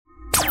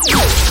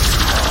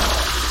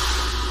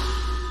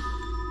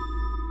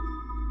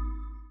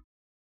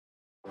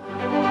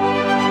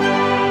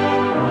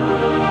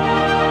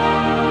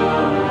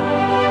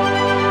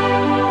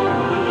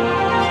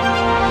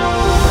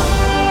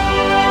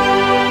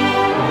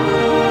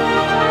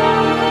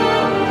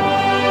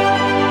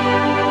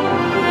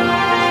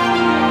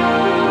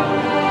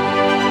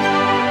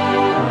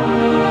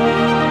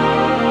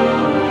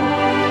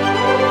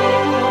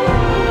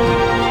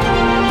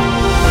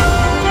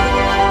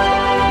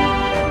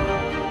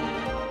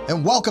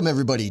And welcome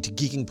everybody to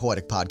Geeking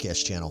Poetic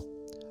Podcast Channel.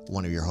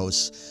 One of your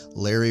hosts,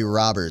 Larry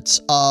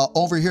Roberts.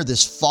 Over here,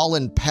 this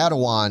fallen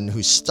Padawan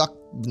who's stuck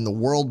in the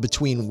world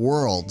between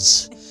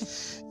worlds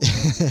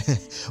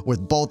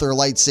with both her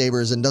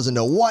lightsabers and doesn't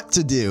know what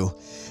to do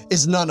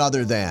is none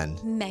other than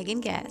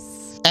Megan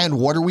Guess. And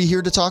what are we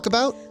here to talk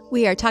about?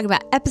 We are talking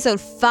about episode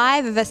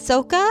 5 of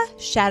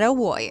Ahsoka, Shadow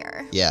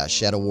Warrior. Yeah,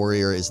 Shadow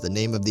Warrior is the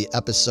name of the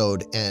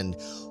episode, and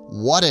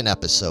what an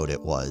episode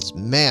it was.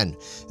 Man,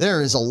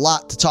 there is a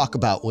lot to talk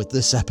about with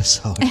this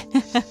episode.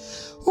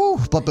 Whew,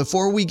 but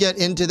before we get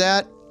into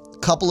that, a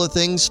couple of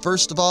things.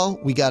 First of all,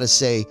 we got to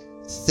say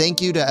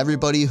thank you to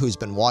everybody who's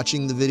been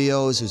watching the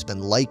videos, who's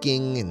been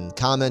liking and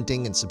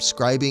commenting and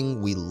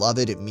subscribing. We love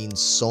it. It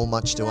means so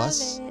much to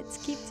us. Love it.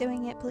 Keep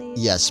doing it, please.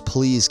 Yes,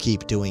 please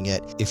keep doing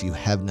it. If you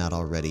have not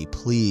already,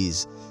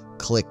 please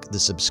click the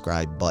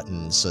subscribe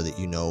button so that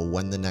you know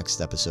when the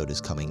next episode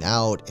is coming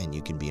out and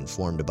you can be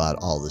informed about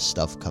all the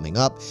stuff coming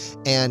up.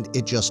 And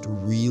it just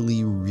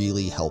really,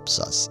 really helps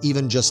us.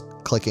 Even just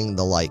clicking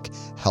the like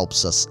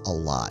helps us a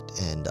lot,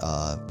 and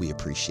we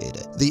appreciate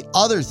it. The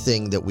other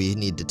thing that we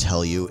need to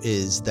tell you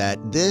is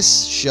that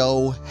this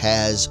show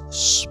has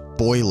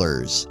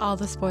spoilers. All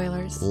the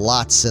spoilers.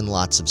 Lots and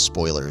lots of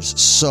spoilers.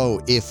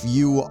 So if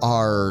you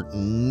are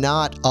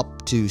not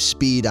up to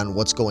speed on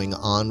what's going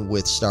on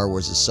with Star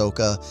Wars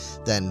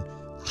Ahsoka, then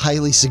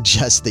highly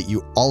suggest that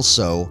you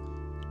also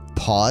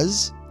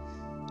pause,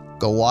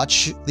 go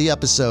watch the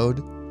episode,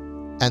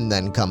 and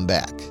then come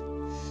back.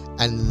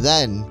 And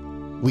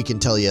then we can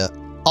tell you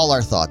all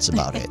our thoughts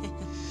about it.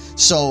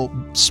 So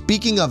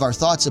speaking of our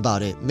thoughts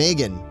about it,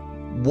 Megan,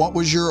 what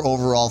was your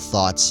overall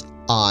thoughts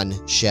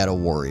on Shadow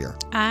Warrior?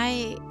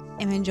 I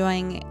am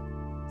enjoying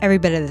every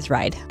bit of this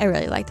ride. I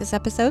really like this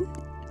episode.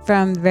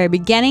 From the very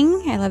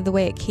beginning, I love the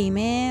way it came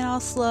in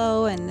all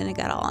slow and then it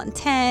got all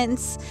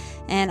intense,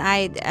 and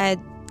I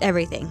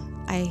everything.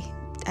 I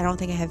don't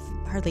think I have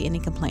hardly any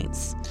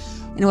complaints.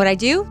 And what I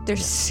do, they're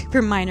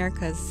super minor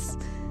because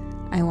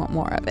I want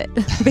more of it,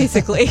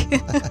 basically.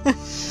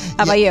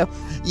 How about you?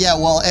 Yeah,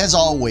 well, as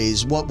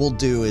always, what we'll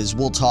do is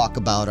we'll talk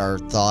about our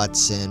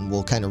thoughts and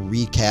we'll kind of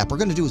recap. We're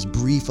going to do as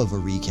brief of a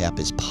recap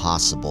as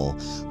possible,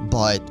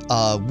 but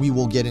we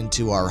will get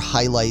into our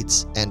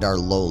highlights and our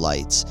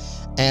lowlights.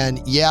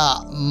 And yeah,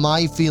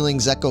 my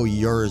feelings echo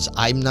yours.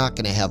 I'm not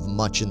going to have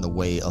much in the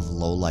way of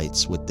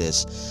lowlights with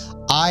this.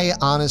 I,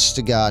 honest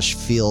to gosh,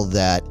 feel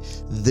that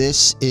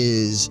this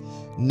is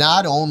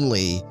not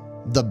only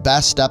the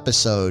best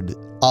episode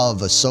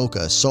of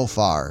Ahsoka so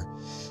far,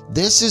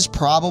 this is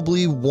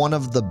probably one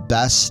of the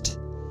best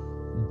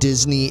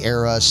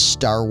Disney-era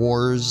Star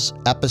Wars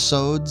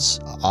episodes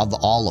of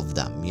all of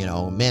them. You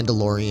know,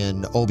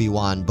 Mandalorian,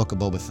 Obi-Wan, Book of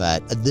Boba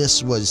Fett.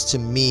 This was, to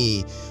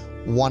me,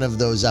 one of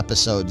those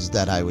episodes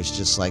that I was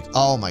just like,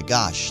 oh my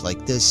gosh,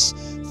 like this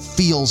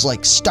feels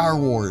like Star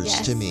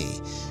Wars to me.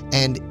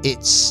 And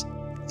it's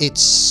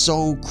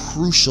so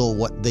crucial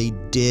what they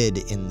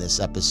did in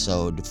this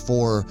episode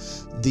for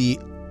the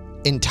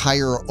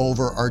entire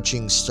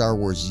overarching Star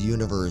Wars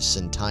universe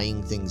and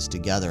tying things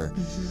together.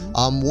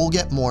 We'll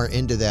get more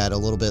into that a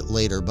little bit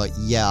later, but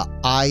yeah,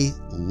 I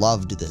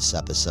loved this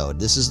episode.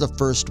 This is the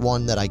first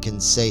one that I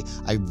can say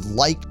I've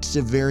liked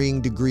to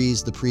varying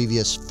degrees the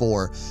previous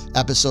 4.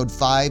 Episode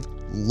 5,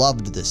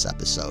 loved this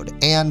episode.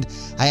 And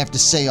I have to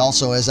say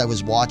also, as I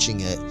was watching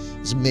it,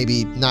 was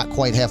maybe not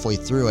quite halfway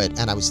through it,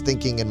 and I was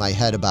thinking in my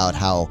head about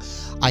how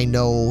I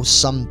know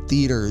some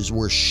theaters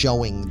were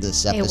showing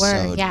this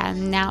episode. They were, yeah.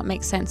 Now it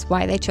makes sense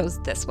why they chose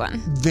this one.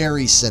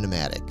 Very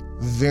cinematic.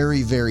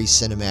 Very, very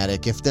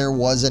cinematic. If there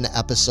was an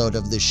episode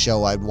of this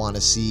show I'd want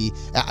to see,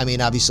 I mean,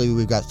 obviously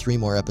we've got 3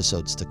 more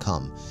episodes to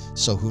come,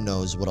 so who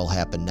knows what'll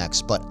happen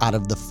next. But out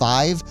of the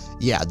 5,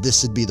 yeah,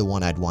 this would be the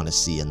one I'd want to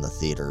see in the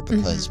theater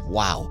because,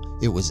 wow,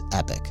 it was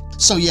epic.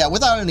 So yeah,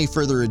 without any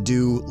further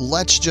ado,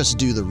 let's just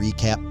do the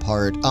recap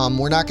part.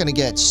 We're not going to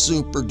get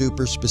super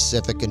duper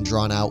specific and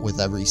drawn out with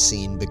every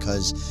scene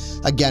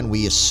because, again,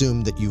 we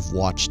assume that you've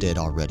watched it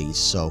already.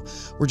 So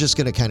we're just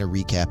going to kind of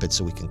recap it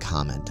so we can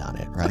comment on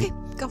it, right? Okay,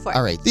 go for it.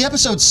 All right. The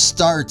episode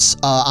starts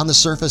on the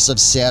surface of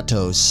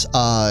Santos.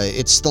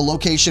 It's the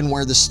location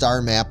where the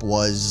star map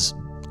was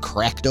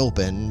cracked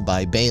open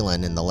by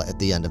Balin at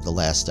the end of the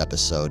last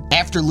episode.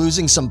 After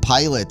losing some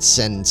pilots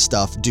and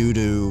stuff due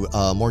to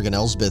Morgan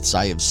Elsbeth's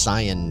Eye of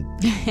Sion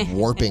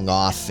warping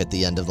off at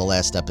the end of the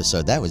last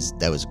episode, that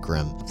was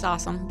grim. It's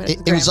awesome, but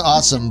it was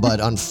awesome, but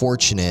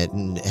unfortunate.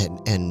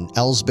 And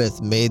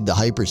Elsbeth made the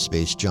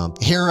hyperspace jump.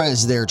 Hera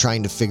is there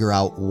trying to figure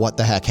out what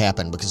the heck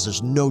happened because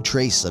there's no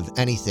trace of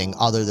anything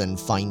other than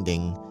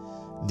finding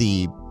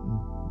the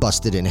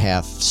busted in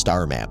half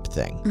star map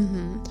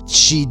thing.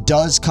 She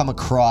does come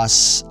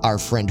across our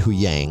friend Hu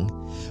Yang,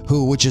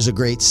 which is a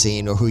great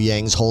scene. Hu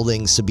Yang's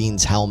holding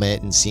Sabine's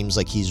helmet and seems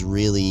like he's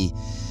really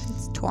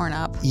torn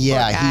up.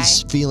 Yeah,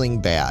 he's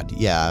feeling bad.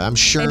 Yeah, I'm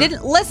sure. They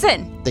didn't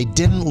listen. They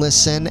didn't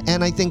listen,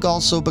 and I think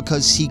also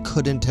because he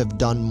couldn't have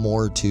done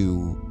more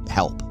to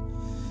help.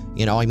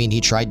 You know, I mean, he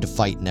tried to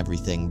fight and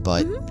everything,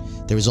 but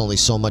there was only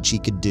so much he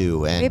could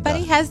do. And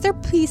everybody has their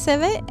piece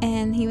of it,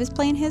 and he was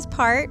playing his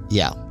part.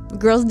 Yeah.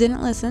 Girls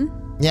didn't listen.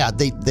 Yeah,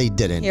 they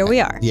didn't. Here we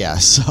are. Yeah,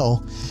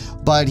 so,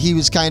 but he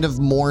was kind of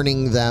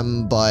mourning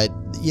them, but,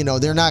 you know,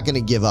 they're not going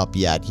to give up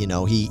yet. You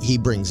know, he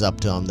brings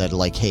up to them that,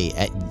 like, hey,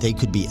 they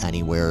could be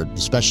anywhere,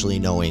 especially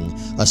knowing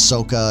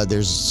Ahsoka.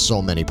 There's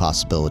so many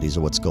possibilities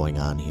of what's going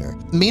on here.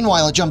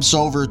 Meanwhile, it jumps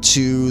over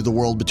to the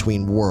World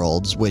Between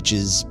Worlds, which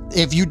is,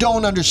 if you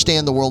don't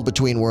understand the World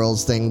Between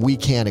Worlds thing, we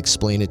can't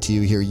explain it to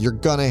you here. You're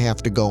going to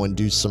have to go and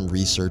do some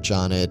research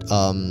on it.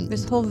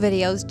 There's whole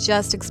videos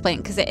just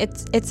explain, because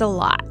it's a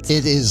lot.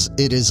 It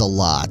is a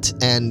lot,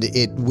 and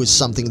it was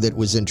something that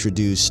was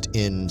introduced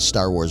in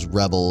Star Wars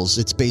Rebels.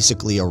 It's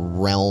basically a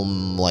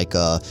realm, like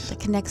a... It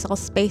connects all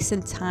space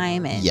and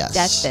time and Yes.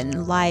 death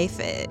and life.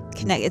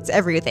 It's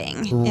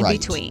everything in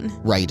between.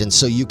 Right, and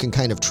so you can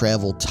kind of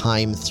travel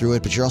time through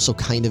it, but you're also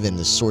kind of in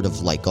this sort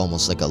of like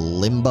almost like a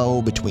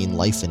limbo between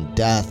life and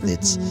death.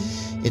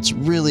 It's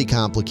really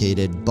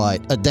complicated,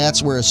 but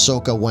that's where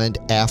Ahsoka went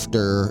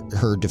after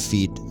her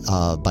defeat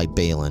by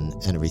Balin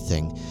and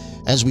everything.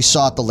 As we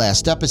saw at the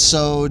last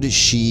episode,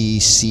 she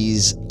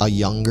sees a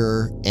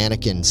younger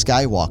Anakin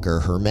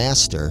Skywalker, her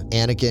master.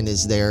 Anakin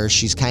is there.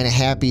 She's kind of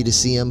happy to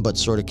see him, but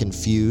sort of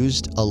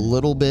confused, a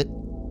little bit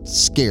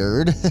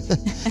scared.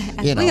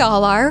 You know. We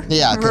all are.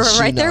 Yeah, 'cause we're she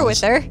right there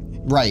with her.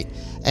 Right.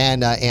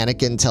 And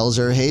Anakin tells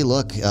her, hey,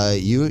 look,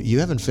 you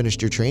haven't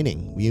finished your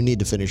training. You need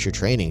to finish your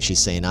training. She's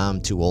saying,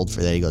 I'm too old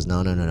for that. He goes,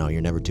 no,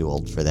 you're never too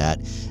old for that.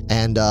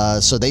 And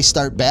so they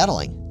start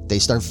battling. They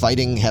start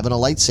fighting, having a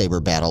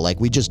lightsaber battle. Like,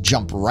 we just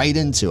jump right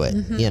into it,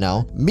 you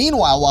know?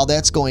 Meanwhile, while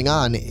that's going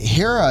on,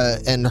 Hera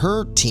and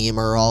her team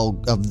are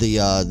all of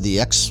the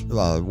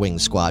X-Wing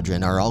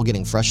squadron are all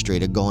getting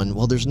frustrated, going,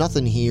 well, there's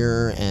nothing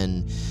here,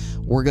 and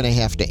we're going to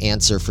have to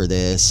answer for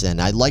this.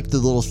 And I like the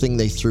little thing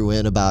they threw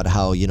in about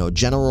how, you know,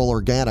 General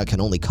Organa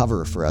can only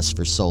cover for us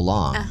for so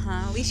long.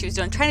 At least she was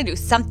trying to do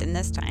something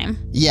this time.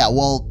 Yeah,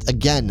 well,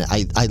 again,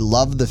 I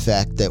love the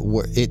fact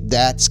that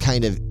that's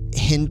kind of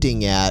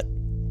hinting at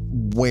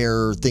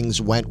where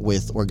things went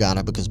with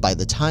Organa, because by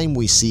the time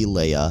we see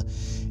Leia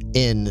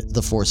in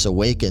The Force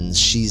Awakens,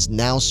 she's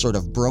now sort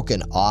of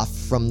broken off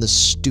from the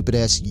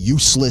stupid-ass,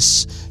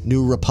 useless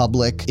New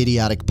Republic,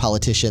 idiotic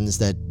politicians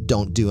that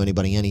don't do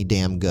anybody any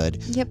damn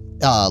good. Yep.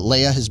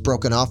 Leia has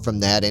broken off from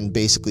that and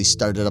basically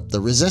started up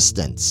the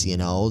Resistance, you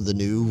know, the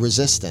new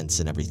Resistance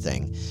and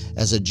everything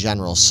as a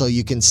general. So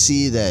you could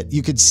see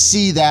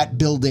that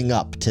building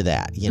up to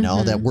that, you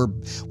know, that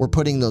we're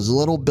putting those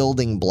little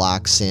building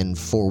blocks in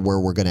for where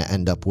we're going to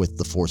end up with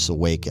The Force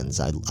Awakens.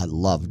 I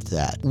loved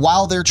that.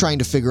 While they're trying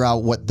to figure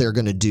out what they're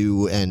going to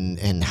do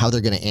and how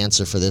they're going to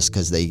answer for this,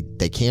 because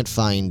they can't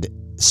find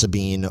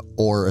Sabine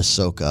or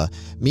Ahsoka.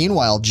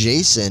 Meanwhile,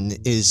 Jason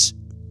is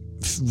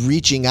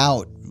reaching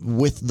out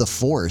with the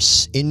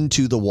Force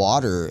into the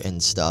water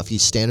and stuff.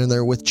 He's standing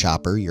there with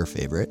Chopper, your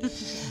favorite,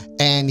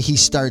 and he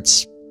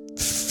starts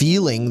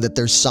feeling that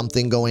there's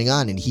something going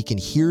on, and he can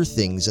hear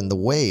things in the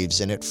waves.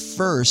 And at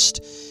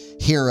first,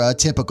 Hera,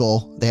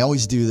 typical, they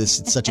always do this,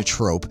 it's such a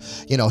trope,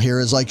 you know,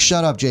 Hera's like,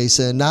 shut up,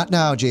 Jason, not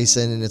now,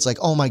 Jason, and it's like,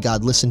 oh my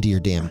God, listen to your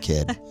damn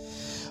kid.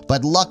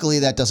 But luckily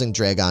that doesn't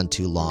drag on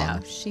too long.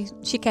 No,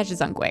 she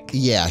catches on quick.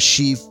 Yeah,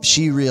 she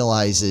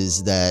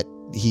realizes that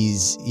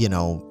he's, you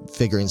know,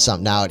 figuring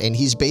something out, and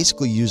he's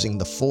basically using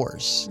the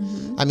Force.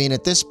 I mean,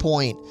 at this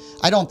point,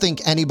 I don't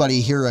think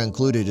anybody, Hera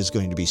included, is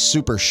going to be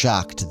super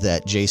shocked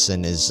that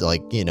Jason is,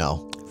 like, you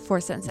know,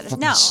 Force sensitive.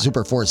 No.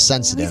 Super Force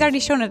sensitive. He's already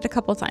shown it a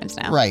couple times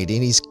now. Right,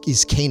 and he's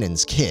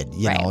Kanan's kid,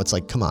 you know, it's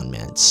like, come on,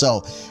 man.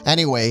 So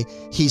anyway,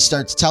 he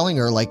starts telling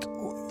her, like,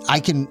 I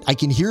can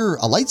hear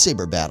a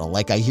lightsaber battle.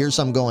 Like, I hear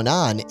something going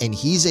on, and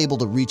he's able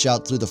to reach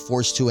out through the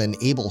Force to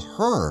enable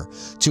her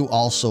to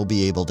also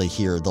be able to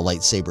hear the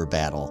lightsaber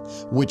battle,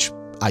 which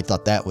I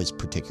thought that was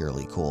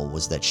particularly cool,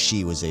 was that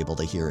she was able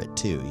to hear it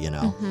too, you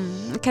know?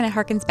 It kind of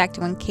harkens back to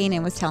when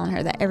Kanan was telling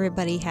her that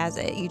everybody has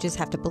it. You just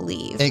have to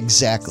believe.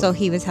 Exactly. So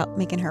he was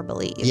making her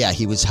believe. Yeah,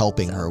 he was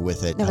helping her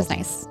with it. That was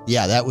nice.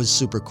 Yeah, that was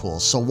super cool.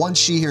 So once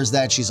she hears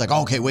that, she's like,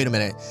 okay, wait a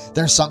minute.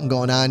 There's something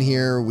going on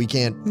here. We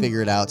can't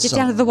figure it out. Get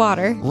down to the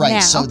water. Right. Now.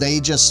 So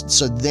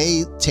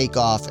they take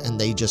off and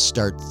they just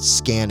start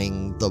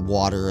scanning the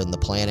water and the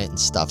planet and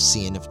stuff,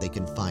 seeing if they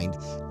can find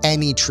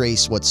any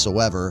trace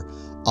whatsoever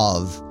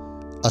of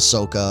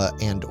Ahsoka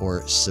and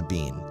or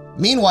Sabine.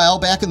 Meanwhile,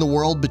 back in the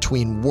World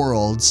Between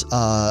Worlds,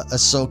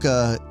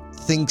 Ahsoka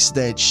thinks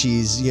that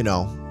she's, you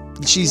know,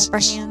 she's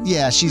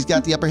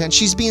got the upper hand.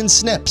 She's being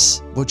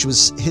Snips, which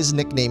was his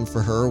nickname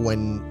for her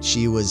when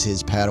she was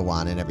his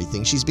Padawan and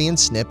everything. She's being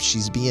Snips.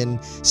 She's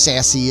being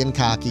sassy and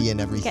cocky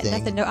and everything. You got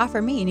nothing to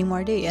offer me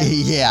anymore, do you?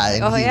 Yeah.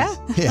 Like, yeah?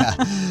 Yeah.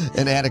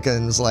 And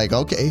Anakin's like,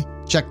 okay,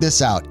 check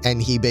this out.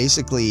 And he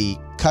basically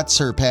cuts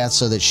her path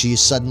so that she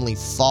suddenly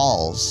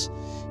falls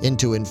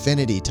into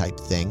infinity type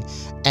thing.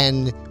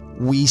 And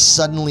we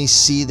suddenly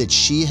see that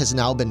she has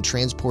now been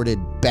transported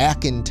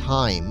back in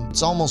time.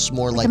 It's almost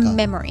more like a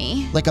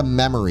memory. Like a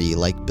memory,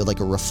 like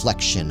a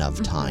reflection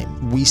of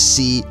time. We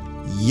see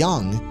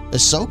young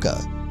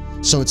Ahsoka.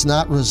 So it's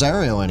not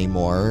Rosario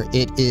anymore.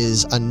 It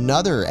is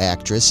another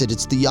actress.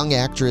 It's the young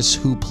actress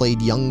who played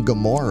young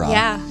Gamora.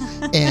 Yeah.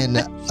 in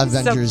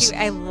Avengers. So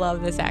cute. I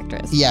love this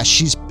actress. Yeah,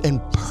 she's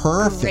in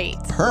Great.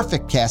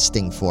 perfect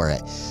casting for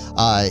it.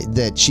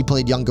 That she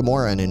played young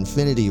Gamora in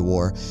Infinity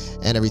War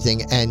and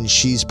everything, and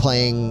she's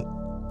playing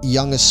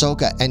young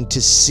Ahsoka. And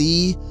to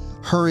see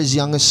her as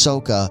young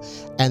Ahsoka,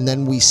 and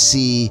then we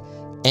see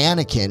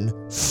Anakin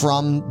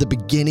from the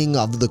beginning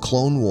of the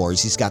Clone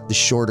Wars. He's got the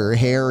shorter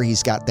hair,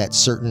 he's got that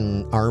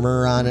certain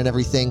armor on and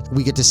everything.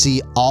 We get to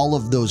see all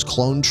of those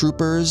clone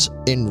troopers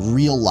in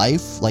real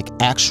life, like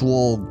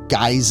actual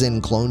guys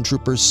in clone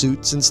trooper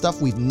suits and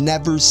stuff. We've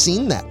never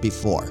seen that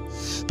before,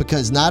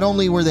 because not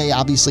only were they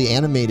obviously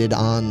animated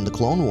on the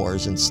Clone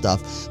Wars and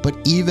stuff, but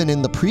even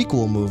in the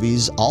prequel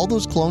movies, all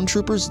those clone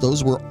troopers,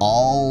 those were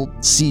all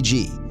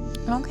CG.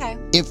 Okay.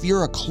 If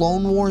you're a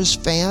Clone Wars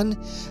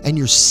fan and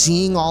you're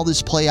seeing all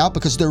this play out,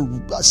 because they're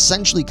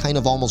essentially kind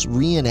of almost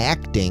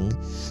reenacting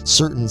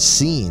certain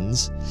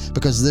scenes,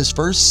 because this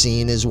first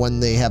scene is when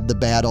they have the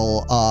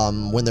battle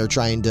when they're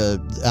trying to,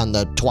 on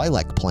the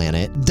Twi'lek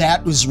planet.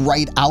 That was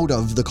right out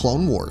of the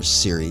Clone Wars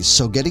series.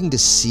 So getting to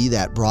see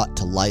that brought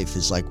to life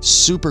is like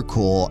super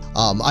cool.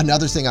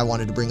 Another thing I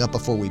wanted to bring up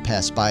before we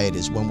pass by it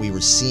is when we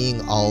were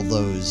seeing all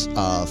those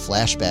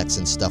flashbacks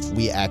and stuff,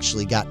 we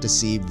actually got to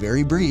see,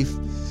 very brief,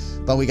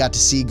 but we got to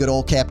see good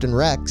old Captain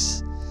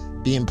Rex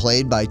being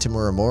played by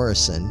Tamura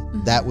Morrison.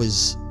 Mm-hmm. That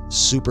was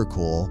super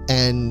cool.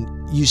 And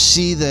you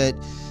see that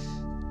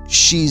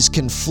she's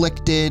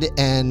conflicted,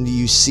 and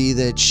you see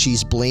that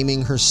she's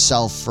blaming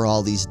herself for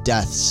all these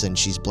deaths, and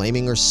she's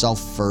blaming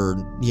herself for,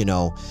 you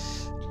know,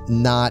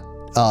 not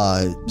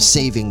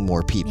saving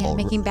more people.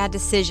 Yeah, making bad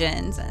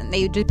decisions, and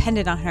they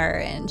depended on her,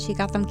 and she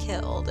got them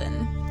killed.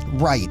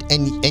 And right.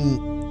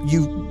 And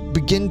you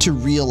begin to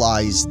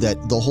realize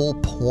that the whole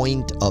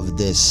point of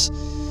this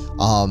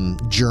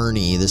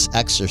journey, this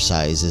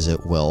exercise, as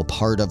it will,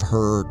 part of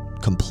her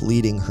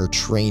completing her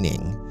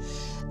training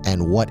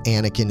and what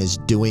Anakin is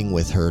doing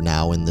with her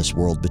now in this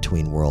world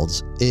between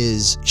worlds,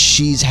 is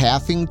she's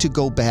having to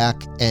go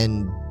back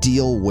and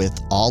deal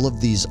with all of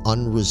these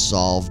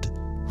unresolved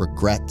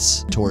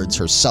regrets towards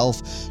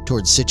herself,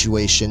 towards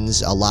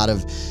situations. A lot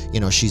of, you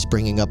know, she's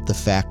bringing up the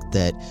fact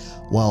that,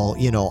 well,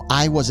 you know,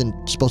 I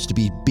wasn't supposed to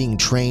be being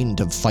trained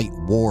to fight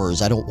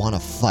wars. I don't want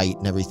to fight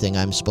and everything.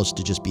 I'm supposed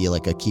to just be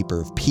like a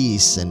keeper of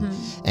peace. And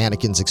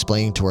Anakin's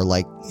explaining to her,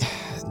 like,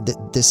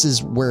 this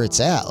is where it's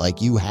at.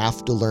 Like, you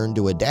have to learn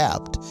to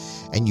adapt,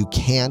 and you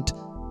can't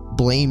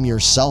blame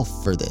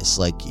yourself for this.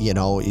 Like, you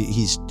know,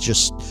 he's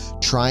just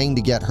trying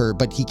to get her,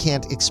 but he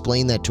can't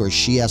explain that to her.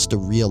 She has to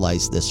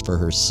realize this for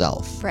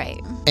herself. Right.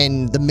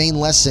 And the main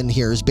lesson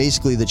here is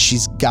basically that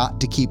she's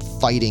got to keep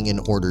fighting in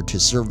order to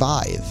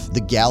survive.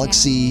 The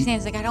galaxy... Yeah,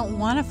 he's like, I don't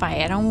want to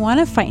fight. I don't want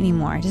to fight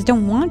anymore. I just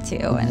don't want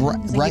to. And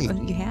right.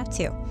 You have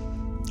to.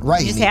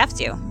 Right. You just have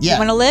to. Yeah. You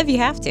want to live, you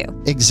have to.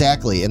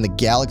 Exactly. And the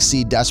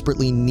galaxy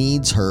desperately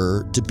needs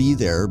her to be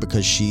there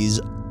because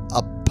she's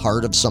a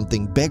part of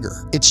something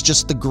bigger. It's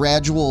just the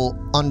gradual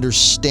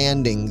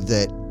understanding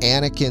that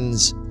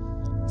Anakin's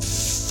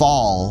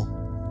fall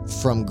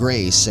from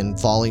grace and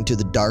falling to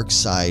the dark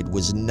side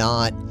was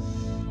not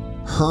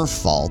her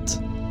fault.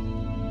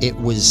 It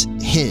was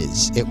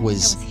his. It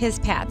was his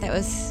path.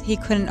 He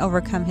couldn't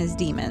overcome his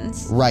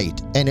demons. Right.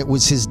 And it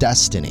was his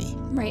destiny.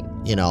 Right.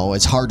 You know,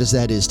 as hard as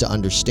that is to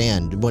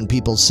understand, when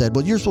people said,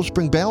 well, you're supposed to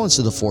bring balance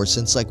to the Force,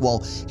 and it's like,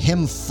 well,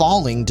 him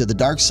falling to the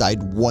dark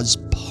side was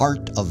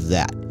part of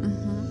that.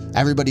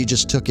 Everybody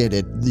just took it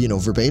at, you know,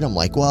 verbatim,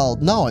 like, well,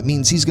 no, it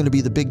means he's going to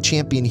be the big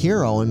champion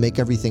hero and make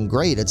everything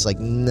great. It's like,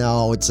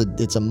 no, it's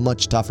a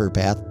much tougher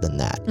path than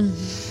that.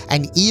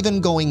 And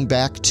even going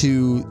back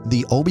to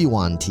the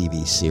Obi-Wan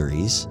TV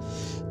series,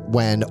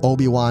 when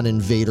Obi-Wan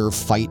and Vader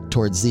fight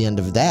towards the end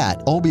of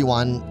that,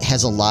 Obi-Wan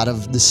has a lot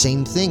of the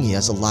same thing. He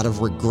has a lot of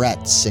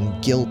regrets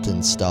and guilt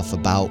and stuff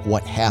about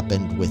what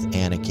happened with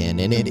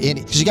Anakin. And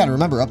because you got to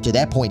remember, up to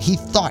that point, he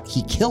thought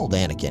he killed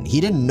Anakin.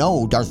 He didn't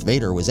know Darth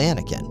Vader was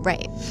Anakin.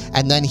 Right.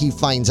 And then he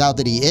finds out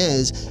that he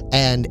is,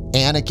 and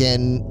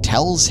Anakin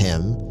tells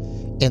him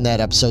in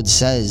that episode,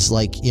 says,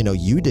 like, you know,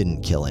 you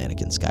didn't kill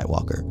Anakin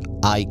Skywalker.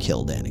 I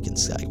killed Anakin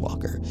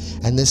Skywalker.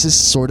 And this is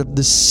sort of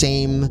the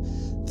same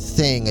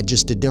thing,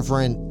 just a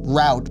different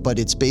route, but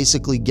it's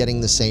basically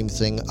getting the same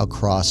thing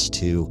across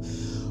to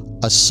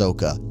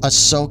Ahsoka.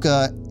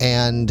 Ahsoka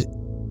and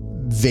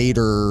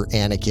Vader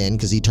Anakin,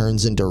 because he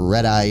turns into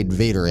red-eyed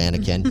Vader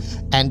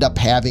Anakin, end up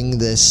having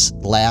this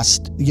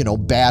last, you know,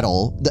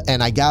 battle.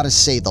 And I gotta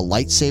say, the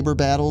lightsaber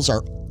battles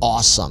are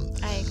awesome.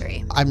 I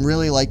agree. I'm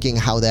really liking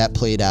how that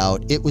played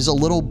out. It was a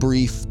little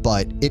brief,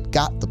 but it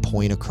got the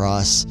point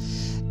across.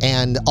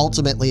 And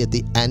ultimately, at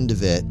the end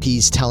of it,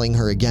 he's telling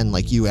her again,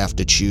 like, you have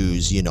to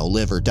choose, you know,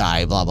 live or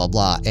die, blah, blah,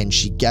 blah. And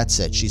she gets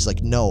it. She's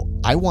like, no,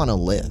 I want to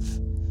live.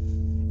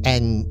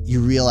 And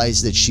you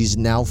realize that she's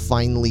now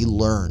finally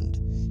learned.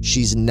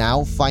 She's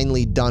now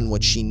finally done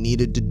what she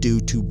needed to do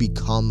to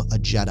become a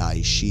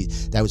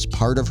Jedi. That was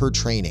part of her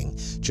training.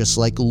 Just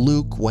like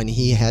Luke, when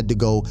he had to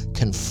go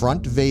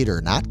confront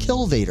Vader, not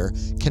kill Vader,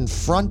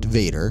 confront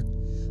Vader,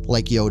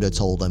 like Yoda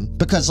told him.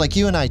 Because like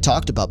you and I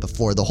talked about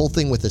before, the whole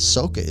thing with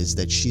Ahsoka is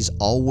that she's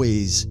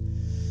always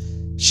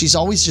she's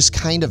always just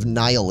kind of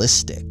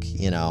nihilistic,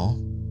 you know?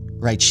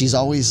 Right? She's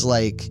always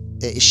like,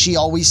 she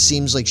always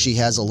seems like she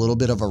has a little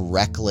bit of a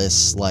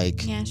reckless,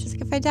 like... Yeah, she's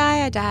like, if I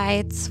die, I die.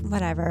 It's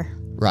whatever.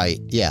 Right,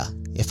 yeah.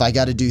 If I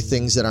got to do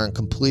things that aren't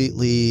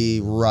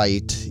completely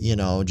right, you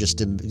know, just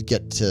to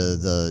get to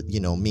the, you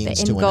know, means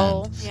the to end an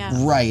goal. end.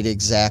 Yeah. Right,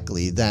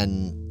 exactly.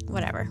 Then...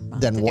 Whatever.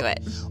 Then do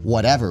it.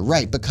 Whatever,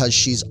 right? Because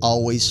she's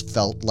always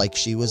felt like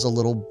she was a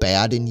little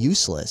bad and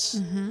useless,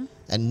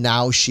 and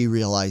now she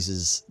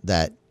realizes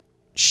that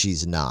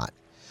she's not.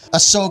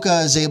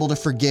 Ahsoka is able to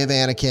forgive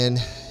Anakin,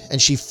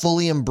 and she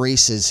fully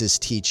embraces his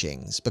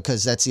teachings,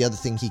 because that's the other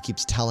thing he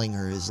keeps telling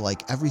her is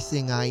like,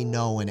 everything I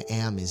know and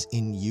am is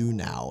in you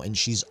now, and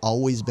she's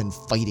always been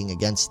fighting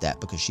against that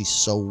because she's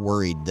so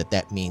worried that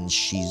that means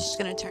she's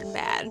gonna turn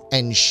bad.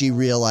 And she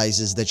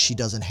realizes that she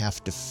doesn't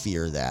have to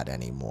fear that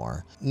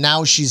anymore.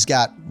 Now she's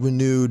got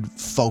renewed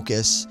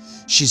focus.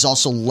 She's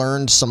also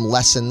learned some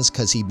lessons,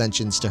 because he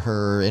mentions to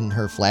her in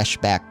her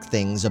flashback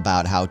things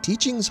about how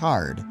teaching's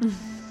hard.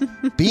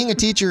 Being a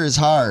teacher is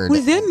hard. What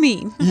does that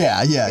mean?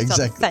 Yeah,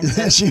 exactly.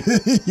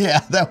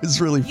 Yeah, that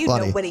was really funny. You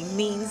know what he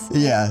means.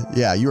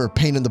 Yeah, you're a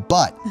pain in the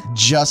butt,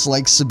 just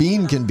like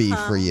Sabine can be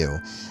for you.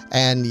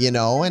 And, you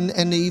know,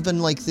 and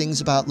even like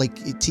things about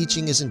like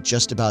teaching isn't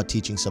just about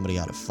teaching somebody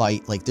how to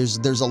fight. Like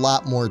there's a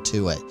lot more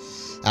to it.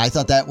 And I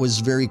thought that was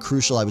very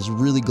crucial. I was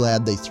really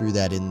glad they threw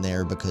that in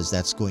there, because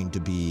that's going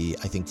to be,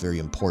 I think, very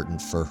important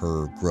for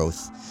her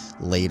growth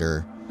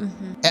later.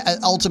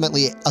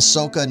 Ultimately,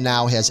 Ahsoka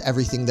now has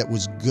everything that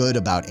was good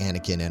about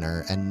Anakin in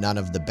her and none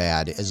of the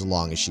bad, as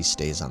long as she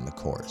stays on the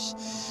course.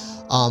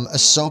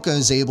 Ahsoka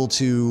is able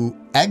to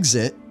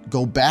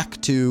go back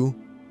to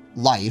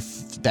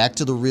life, back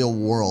to the real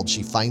world.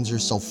 She finds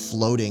herself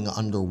floating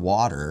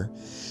underwater.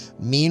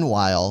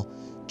 Meanwhile,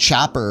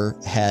 Chopper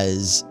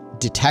has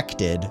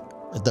detected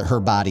her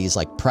body's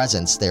like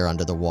presence there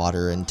under the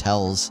water and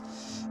tells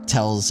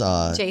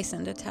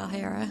Jason to tell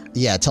Hera.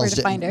 Yeah, where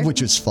to find her.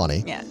 Which was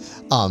funny. Yeah.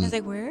 I was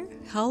like, where?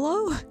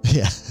 Hello?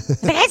 Yeah. I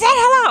said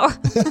hello.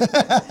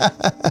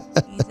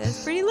 He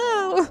says pretty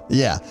low.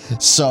 Yeah.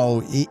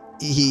 So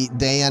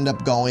they end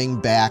up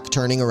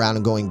turning around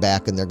and going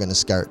back, and they're going to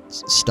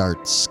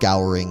start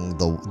scouring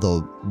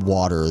the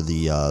water,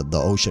 the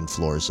ocean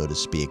floor, so to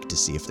speak, to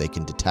see if they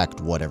can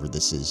detect whatever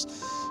this is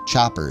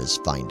Chopper is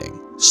finding.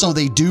 So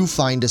they do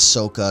find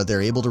Ahsoka.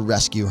 They're able to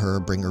rescue her,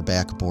 bring her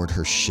back aboard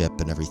her ship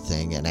and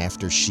everything. And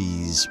after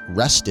she's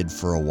rested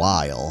for a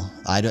while,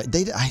 I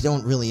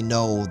don't really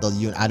know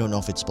I don't know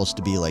if it's supposed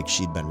to be like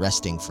she'd been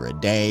resting for a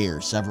day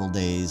or several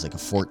days, like a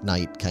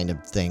fortnight kind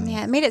of thing.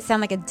 Yeah, it made it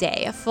sound like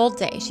a full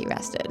day she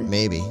rested.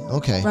 Maybe.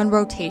 Okay. One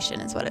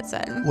rotation is what it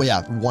said. Well,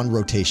 yeah, one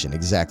rotation,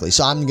 exactly.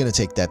 So I'm going to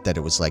take that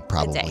it was like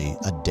probably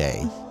a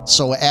day.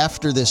 So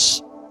after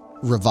this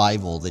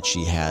revival that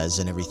she has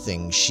and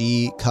everything,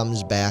 she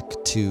comes back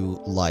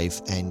to life,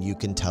 and you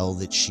can tell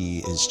that she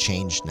is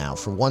changed now.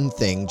 For one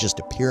thing, just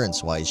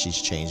appearance-wise, she's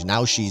changed.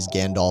 Now she's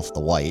Gandalf the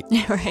White.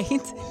 Right.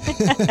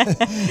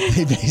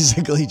 They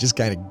basically just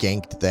kind of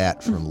ganked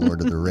that from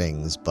Lord of the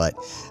Rings, but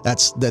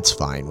that's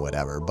fine,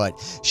 whatever. But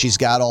she's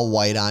got all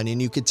white on,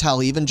 and you could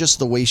tell even just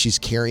the way she's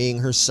carrying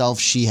herself,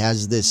 she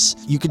has this,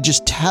 you could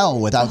just tell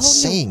without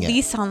saying it.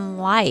 Lease on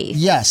life.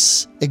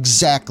 Yes,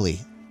 exactly.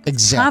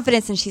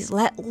 Confidence, and she's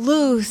let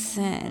loose,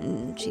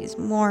 and she's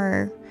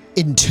more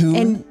in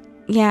tune.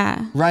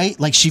 Yeah. Right?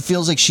 Like she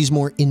feels like she's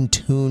more in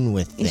tune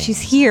with things.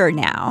 She's here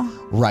now.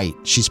 Right.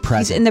 She's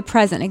present. She's in the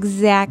present,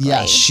 exactly.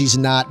 Yes, she's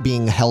not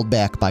being held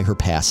back by her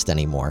past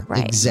anymore.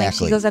 Right.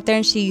 Exactly. Like she goes up there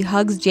and she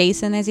hugs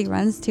Jason as he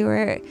runs to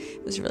her.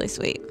 It was really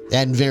sweet.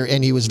 And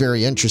he was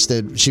very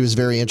interested. She was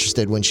very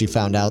interested when she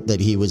found out that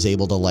he was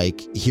able to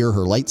like hear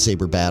her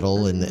lightsaber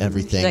battle and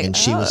everything. Like, and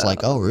she was like,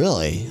 "Oh,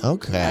 really?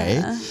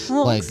 Okay."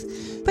 Well, like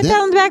put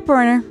that on the back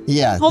burner.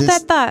 Yeah. Hold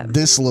that thought.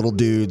 This little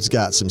dude's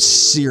got some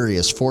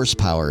serious force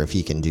power if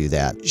he can do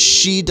that.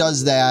 She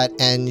does that,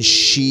 and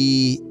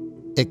she,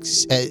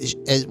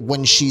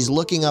 when she's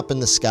looking up in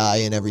the sky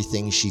and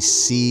everything, she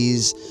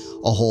sees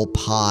a whole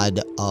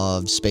pod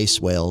of space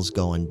whales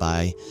going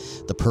by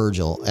the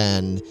Purgil,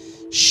 and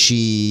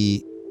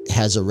she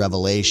has a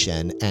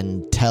revelation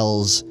and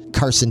tells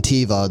Carson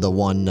Teva, the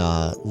one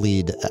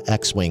lead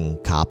X-Wing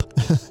cop,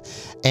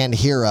 and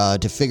Hera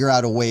to figure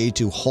out a way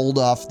to hold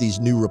off these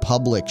New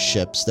Republic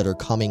ships that are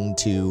coming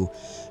to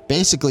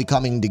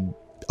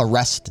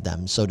arrest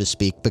them, so to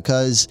speak,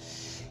 because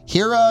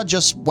Hera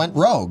just went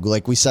rogue.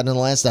 Like we said in the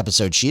last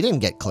episode, she didn't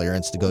get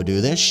clearance to go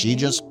do this. She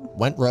just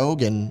went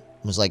rogue and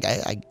was like,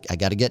 I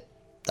gotta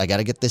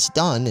get this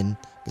done. And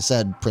like I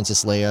said,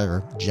 Princess Leia,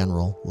 or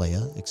General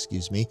Leia,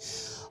 excuse me,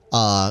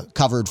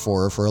 covered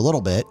for her for a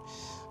little bit.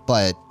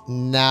 But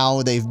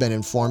now they've been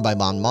informed by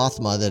Mon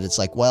Mothma that it's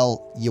like,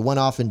 well, you went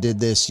off and did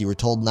this, you were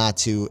told not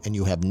to, and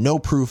you have no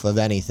proof of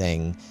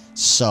anything,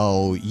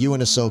 so you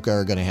and Ahsoka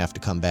are going to have to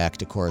come back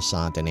to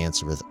Coruscant and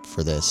answer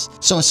for this.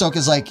 So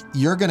Ahsoka's like,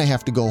 you're going to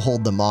have to go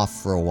hold them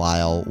off for a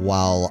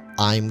while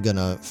I'm going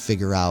to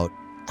figure out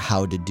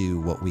how to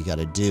do what we got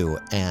to do.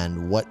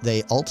 And what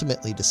they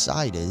ultimately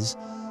decide is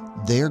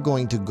they're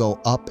going to go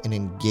up and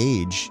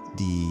engage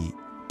the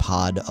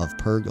pod of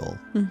Purgil,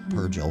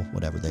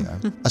 whatever they are.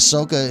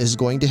 Ahsoka is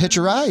going to hitch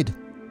a ride.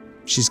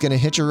 She's going to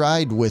hitch a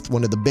ride with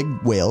one of the big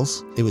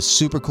whales. It was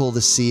super cool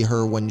to see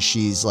her when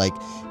she's like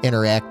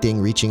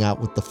interacting, reaching out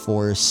with the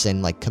Force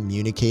and like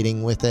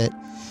communicating with it.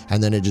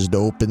 And then it just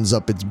opens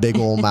up its big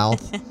old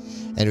mouth.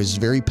 And it was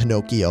very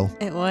Pinocchio.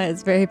 It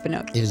was very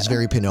Pinocchio. It was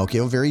very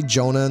Pinocchio, very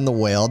Jonah and the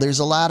whale. There's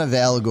a lot of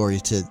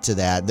allegory to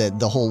that.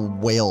 The whole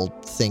whale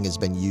thing has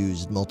been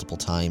used multiple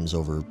times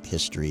over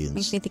history. And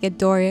Makes me think of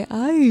Dory.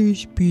 I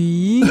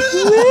speak.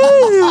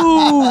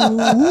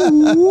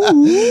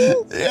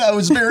 Yeah, it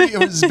was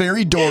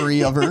very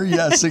Dory of her.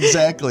 Yes,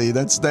 exactly.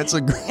 That's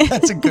a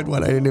good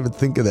one. I didn't even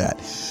think of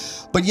that.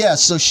 But yeah,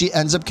 so she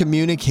ends up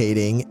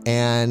communicating,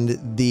 and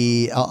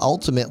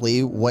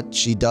ultimately what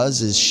she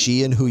does is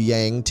she and Hu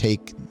Yang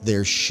take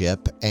their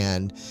ship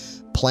and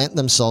plant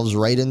themselves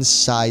right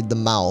inside the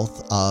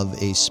mouth of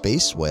a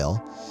space whale,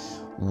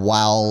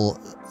 while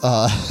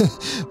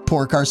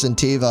poor Carson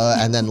Teva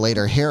and then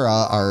later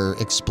Hera are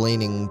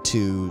explaining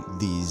to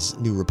these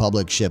New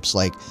Republic ships,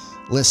 like,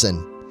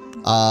 listen,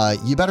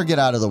 you better get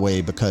out of the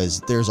way because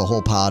there's a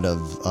whole pod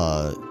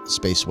of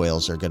space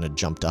whales are going to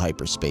jump to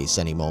hyperspace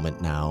any moment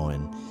now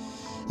and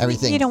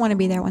everything. You don't want to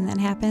be there when that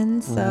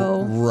happens,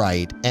 so...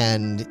 Right.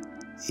 And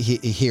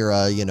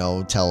Hera,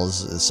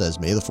 says,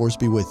 "May the Force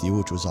be with you,"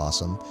 which was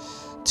awesome,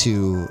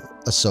 to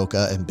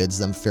Ahsoka and bids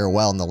them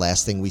farewell. And the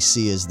last thing we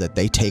see is that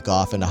they take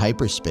off into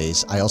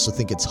hyperspace. I also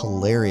think it's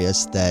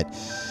hilarious that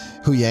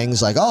Hu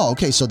Yang's like, oh,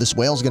 okay, so this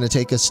whale's going to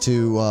take us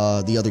to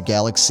the other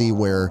galaxy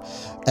where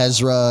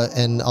Ezra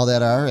and all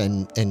that are,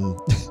 and I don't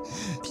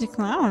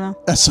know.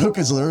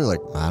 Ahsoka's literally like,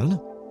 I don't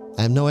know.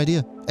 I have no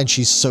idea. And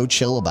she's so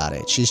chill about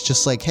it. She's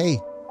just like, hey,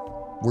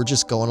 we're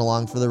just going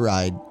along for the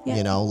ride,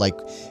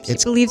 She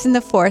believes in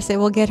the Force. It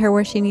will get her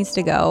where she needs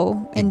to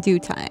go in due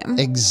time.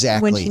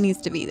 Exactly. When she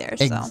needs to be there,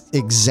 so.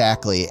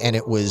 Exactly. And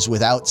it was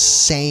without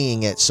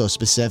saying it so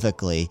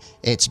specifically,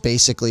 it's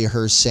basically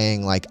her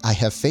saying, like, I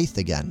have faith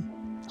again.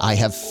 I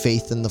have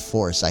faith in the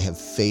Force. I have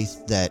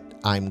faith that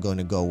I'm going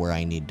to go where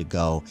I need to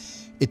go.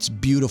 It's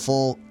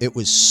beautiful. It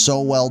was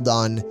so well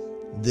done.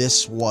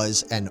 This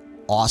was an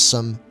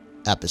awesome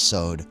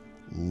episode.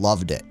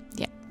 Loved it.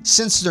 Yeah.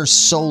 Since there's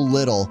so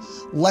little,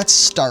 let's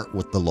start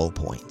with the low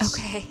points.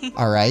 Okay.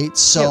 All right.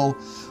 So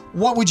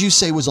what would you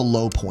say was a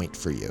low point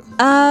for you?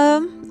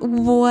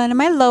 One of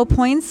my low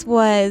points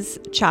was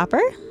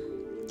Chopper.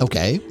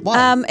 Okay.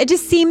 Why? It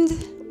just seemed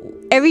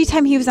every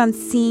time he was on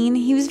scene,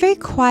 he was very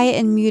quiet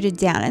and muted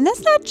down. And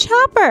that's not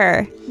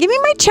Chopper. Give me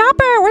my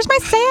Chopper. Where's my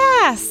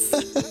sass?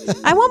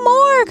 I want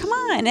more. Come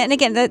on. And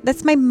again,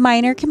 that's my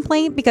minor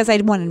complaint because I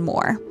wanted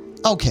more.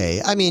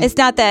 Okay. I mean, it's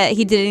not that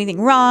he did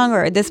anything wrong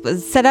or this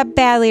was set up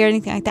badly or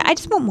anything like that. I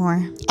just want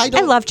more. I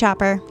love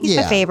Chopper. He's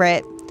my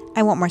favorite.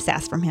 I want more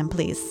sass from him,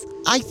 please.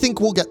 I think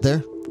we'll get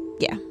there.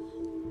 Yeah.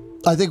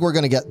 I think we're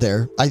going to get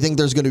there. I think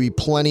there's going to be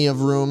plenty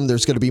of room.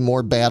 There's going to be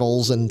more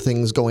battles and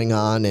things going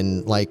on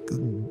and like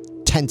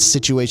tense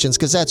situations,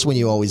 because that's when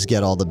you always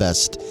get all the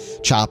best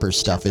Chopper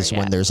stuff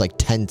when there's like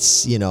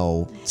tense,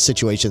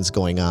 situations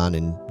going on.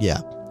 And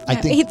I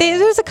think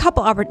there's a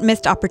couple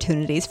missed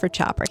opportunities for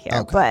Chopper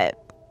here, but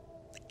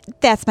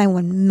that's my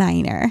one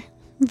minor,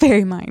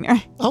 very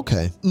minor.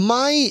 Okay.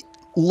 My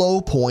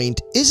low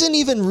point isn't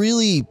even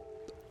really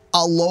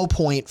a low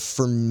point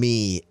for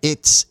me.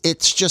 It's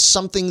just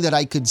something that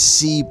I could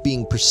see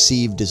being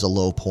perceived as a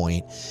low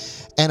point.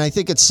 And I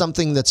think it's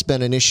something that's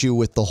been an issue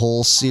with the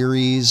whole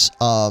series.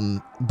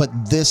 But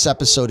this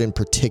episode in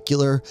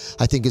particular,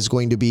 I think is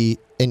going to be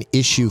an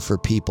issue for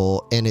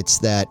people. And it's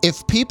that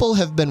if people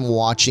have been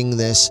watching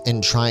this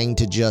and trying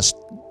to just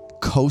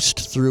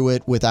coast through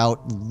it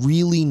without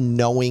really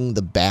knowing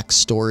the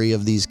backstory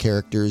of these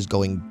characters,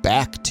 going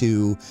back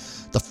to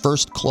the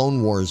first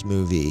Clone Wars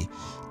movie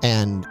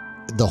and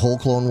the whole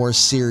Clone Wars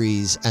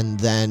series, and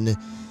then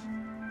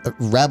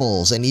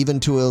Rebels, and even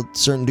to a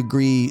certain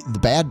degree the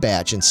Bad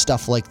Batch and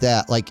stuff like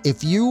that. Like,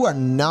 if you are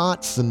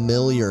not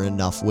familiar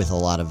enough with a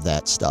lot of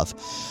that stuff,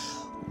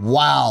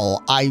 wow,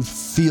 I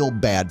feel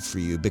bad for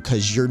you,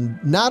 because you're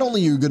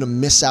going to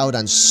miss out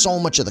on so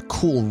much of the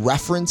cool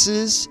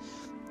references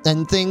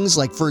and things.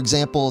 Like, for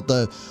example,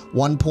 the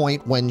one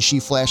point when she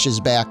flashes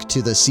back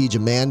to the Siege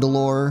of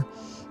Mandalore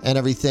and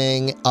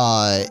everything,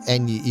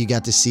 and you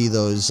got to see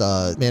those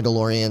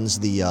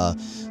Mandalorians,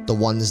 the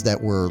ones that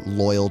were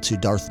loyal to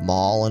Darth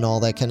Maul and all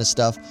that kind of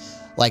stuff.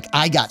 Like,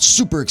 I got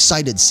super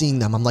excited seeing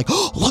them. I'm like,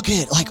 oh, look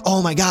at it. Like,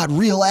 oh my God,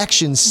 real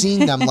action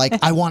seeing them. Like,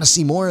 I want to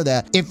see more of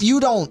that. If you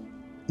don't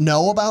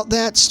know about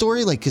that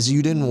story, like, because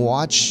you didn't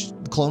watch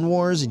Clone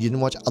Wars and you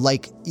didn't watch,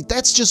 like,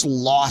 that's just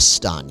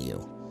lost on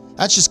you.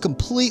 That's just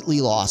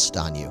completely lost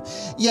on you.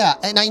 Yeah,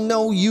 and I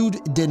know you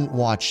didn't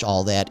watch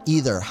all that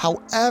either.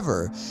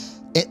 However,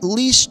 at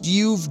least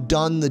you've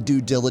done the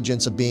due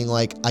diligence of being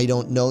like, I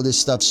don't know this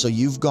stuff. So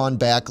you've gone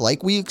back,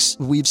 like we've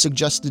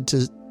suggested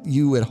to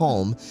you at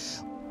home,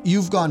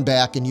 you've gone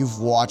back and you've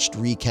watched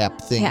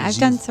recap things. Yeah, I've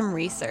done some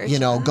research.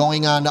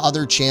 Going on to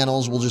other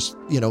channels, we'll just,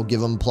 give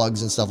them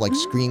plugs and stuff like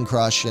Screen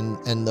Crush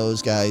and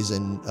those guys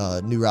and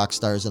New Rock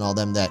Stars and all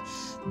them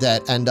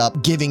that end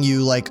up giving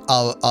you like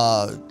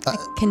a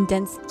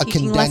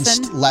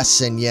condensed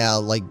lesson. Yeah,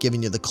 like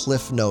giving you the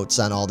cliff notes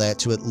on all that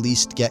to at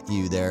least get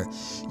you there.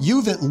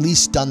 You've at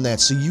least done that,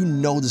 so you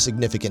know the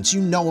significance.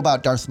 You know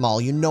about Darth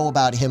Maul. You know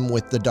about him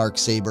with the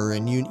Darksaber,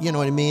 and you know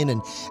what I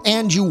mean?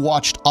 And you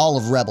watched all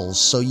of Rebels,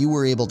 so you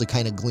were able to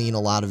kind of glean a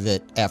lot of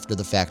it after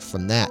the fact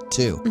from that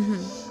too.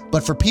 Mm-hmm.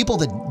 But for people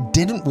that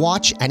didn't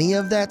watch any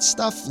of that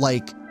stuff,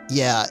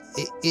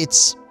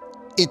 it's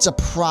a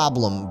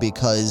problem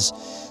because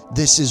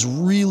this is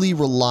really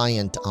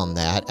reliant on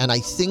that. And I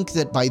think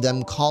that by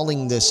them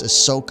calling this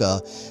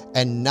Ahsoka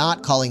and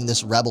not calling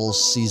this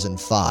Rebels Season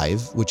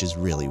 5, which is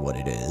really what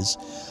it is,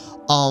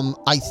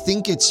 I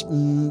think it's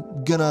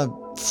gonna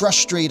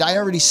frustrate. I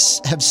already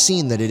have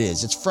seen that it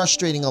is. It's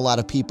frustrating a lot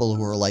of people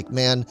who are like,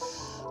 man,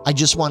 I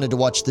just wanted to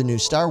watch the new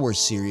Star Wars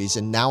series,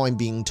 and now I'm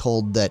being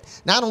told that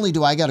not only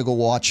do I got to go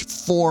watch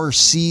 4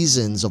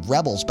 seasons of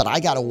Rebels, but I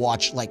got to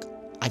watch,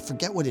 I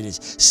forget what it is,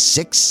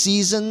 6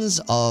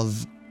 seasons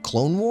of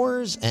Clone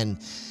Wars, and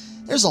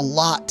there's a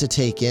lot to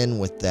take in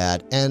with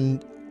that.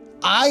 And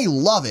I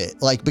love it,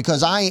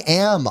 because I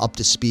am up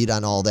to speed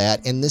on all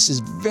that, and this is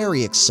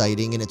very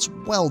exciting, and it's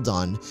well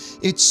done.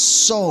 It's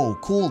so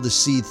cool to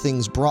see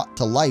things brought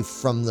to life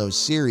from those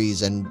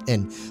series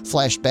and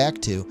flashed back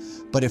to.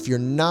 But if you're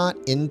not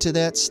into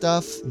that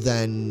stuff,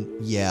 then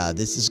yeah,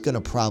 this is going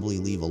to probably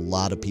leave a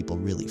lot of people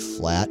really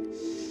flat.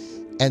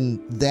 And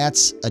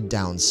that's a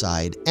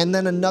downside. And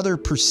then another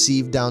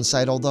perceived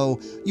downside, although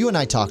you and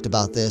I talked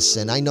about this,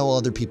 and I know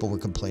other people were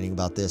complaining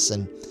about this,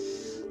 and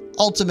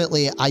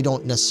ultimately I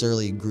don't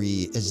necessarily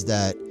agree, is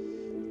that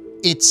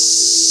it's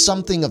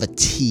something of a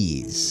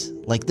tease.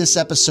 Like this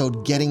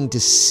episode, getting to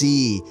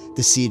see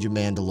the Siege of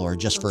Mandalore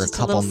just for a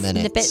couple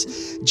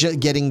minutes.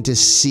 Getting to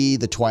see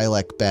the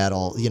Twi'lek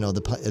battle,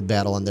 the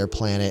battle on their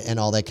planet and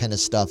all that kind of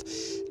stuff.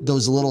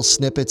 Those little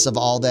snippets of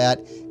all that.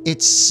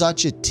 It's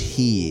such a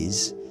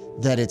tease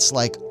that it's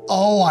like,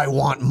 oh, I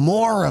want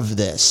more of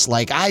this.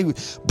 I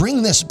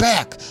bring this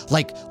back.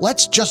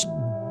 Let's just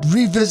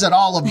revisit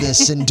all of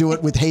this and do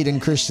it with Hayden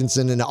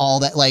Christensen and all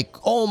that.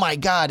 Oh my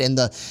God. And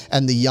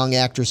the young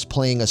actress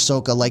playing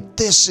Ahsoka,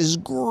 this is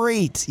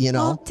great,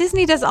 Well,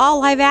 Disney does all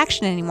live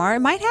action anymore.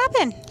 It might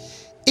happen.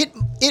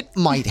 It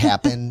might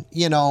happen,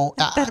 It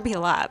better be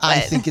a lot. But. I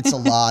think it's a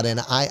lot, and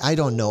I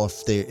don't know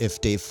if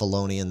Dave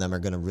Filoni and them are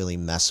going to really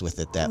mess with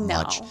it that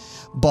much.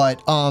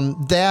 But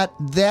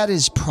that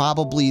is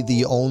probably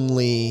the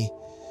only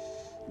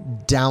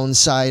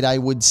downside I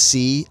would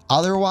see.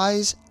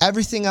 Otherwise,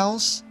 everything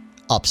else,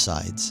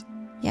 upsides.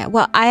 Yeah,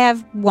 well, I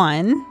have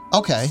one.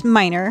 Okay. It's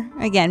minor.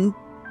 Again,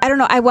 I don't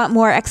know. I want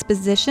more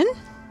exposition.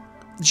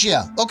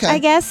 Yeah, okay. I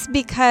guess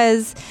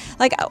because,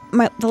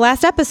 the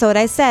last episode,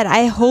 I said,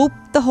 I hope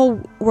the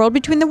whole world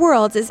between the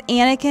worlds is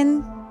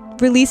Anakin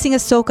releasing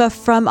Ahsoka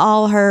from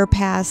all her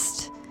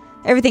past,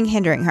 everything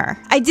hindering her.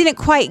 I didn't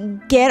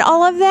quite get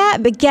all of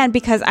that, but again,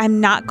 because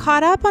I'm not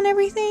caught up on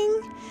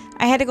everything,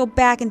 I had to go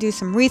back and do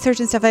some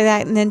research and stuff like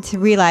that, and then to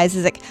realize,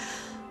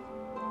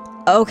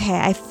 okay,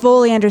 I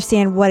fully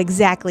understand what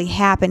exactly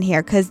happened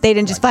here, because they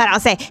didn't just flat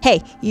out say,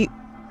 hey,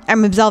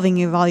 I'm absolving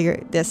you of all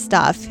this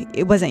stuff.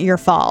 It wasn't your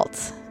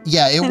fault.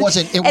 Yeah, it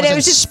wasn't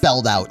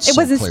spelled out. It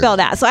wasn't spelled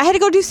out. So I had to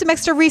go do some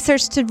extra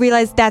research to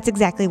realize that's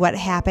exactly what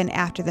happened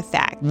after the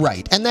fact.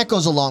 Right. And that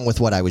goes along with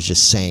what I was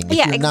just saying.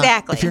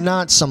 Exactly. If you're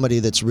not somebody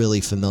that's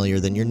really familiar,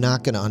 then you're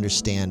not going to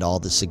understand all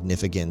the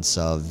significance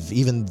of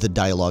even the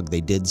dialogue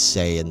they did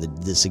say and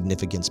the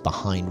significance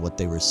behind what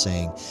they were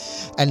saying.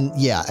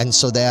 And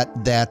so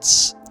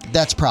that's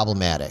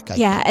problematic.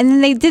 And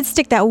then they did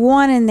stick that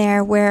one in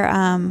there where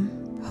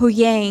Hu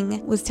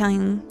Yang was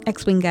telling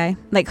X-Wing guy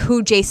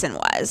who Jason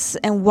was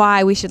and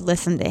why we should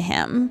listen to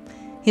him.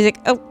 He's like,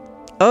 oh,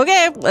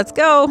 okay, let's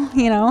go,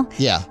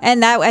 Yeah.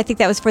 And I think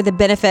that was for the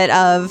benefit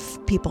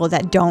of people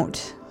that don't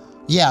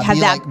have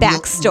that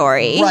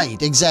backstory.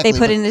 Right, exactly. They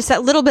put in just a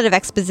little bit of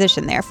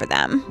exposition there for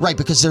them. Right,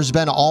 because there's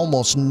been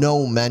almost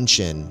no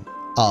mention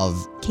of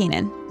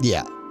Kanan.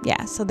 Yeah.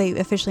 Yeah, so they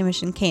officially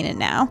mentioned Kanan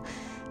now.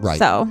 Right.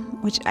 So,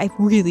 which I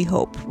really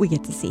hope we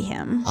get to see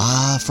him.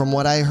 From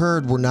what I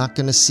heard, we're not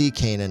going to see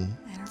Kanan.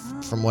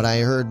 From what I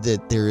heard,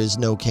 that there is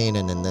no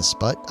Kanan in this,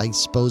 but I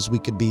suppose we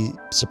could be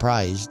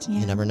surprised. Yeah.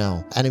 You never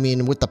know. And I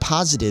mean, with the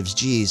positives,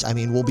 geez,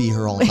 we'll be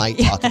here all night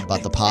talking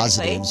about the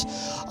positives.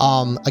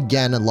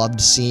 Again, I loved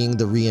seeing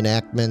the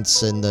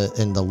reenactments and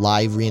the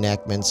live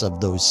reenactments of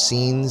those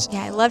scenes.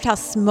 Yeah, I loved how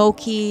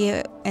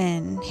smoky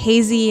and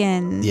hazy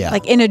and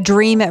in a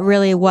dream it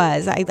really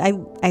was.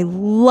 I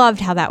loved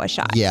how that was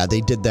shot. Yeah,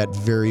 they did that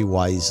very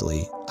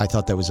wisely. I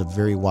thought that was a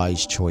very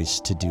wise choice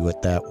to do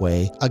it that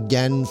way.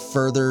 Again,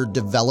 further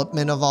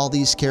development of all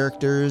these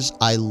characters.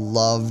 I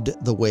loved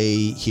the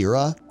way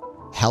Hera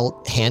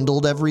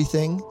handled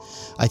everything.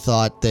 I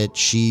thought that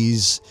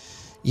she's,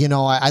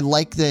 I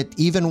like that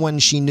even when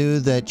she knew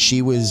that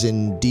she was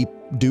in deep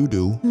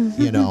doo-doo,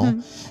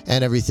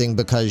 and everything,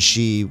 because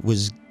she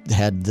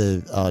had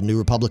the New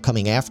Republic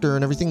coming after her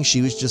and everything.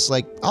 She was just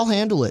like, I'll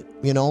handle it,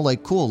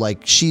 cool.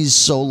 Like, she's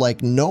so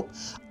like, nope,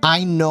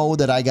 I know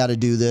that I got to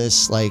do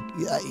this. Like,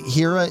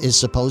 Hera is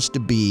supposed to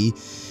be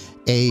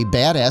a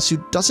badass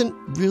who doesn't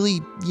really,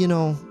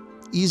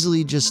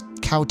 easily just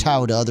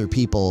kowtow to other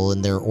people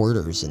and their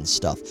orders and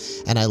stuff.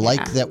 And I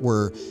like that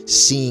we're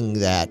seeing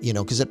that,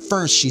 because at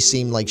first she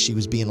seemed like she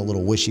was being a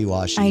little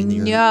wishy-washy. I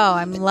know.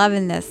 I'm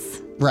loving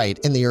this. Right,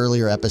 in the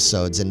earlier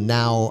episodes. And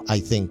now I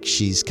think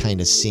she's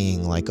kind of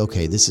seeing like,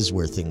 okay, this is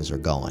where things are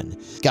going.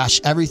 Gosh,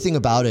 everything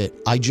about it.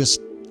 I just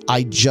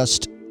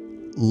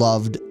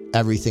loved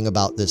everything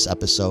about this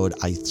episode.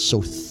 I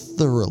so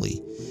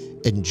thoroughly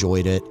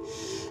enjoyed it.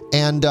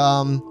 And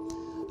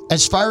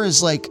as far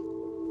as like,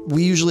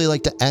 we usually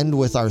like to end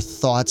with our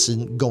thoughts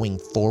and going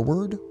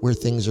forward, where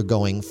things are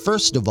going.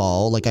 First of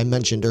all, like I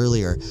mentioned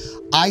earlier,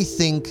 I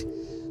think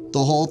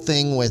the whole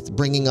thing with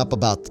bringing up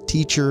about the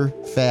teacher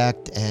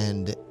fact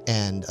and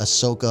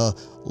Ahsoka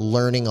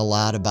learning a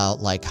lot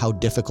about like how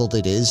difficult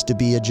it is to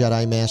be a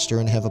Jedi Master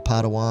and have a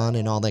Padawan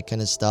and all that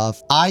kind of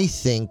stuff. I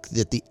think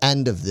that the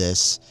end of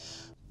this,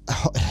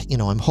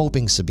 I'm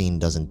hoping Sabine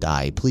doesn't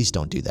die. Please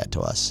don't do that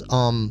to us.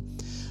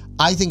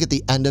 I think at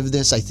the end of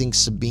this, I think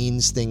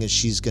Sabine's thing is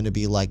she's going to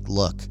be like,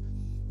 look,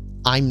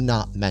 I'm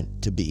not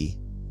meant to be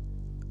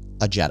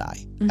a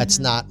Jedi. That's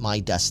not my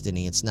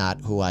destiny. It's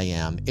not who I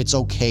am. It's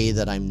okay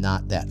that I'm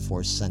not that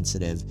force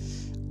sensitive.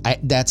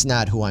 That's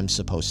not who I'm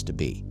supposed to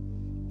be.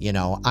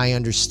 I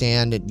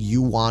understand that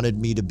you wanted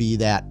me to be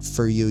that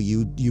for you.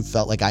 You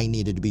felt like I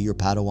needed to be your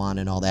Padawan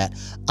and all that.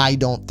 I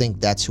don't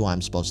think that's who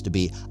I'm supposed to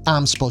be.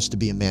 I'm supposed to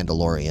be a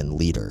Mandalorian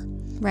leader.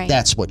 Right.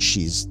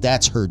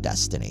 That's her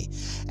destiny.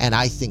 And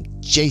I think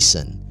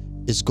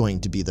Jason is going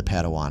to be the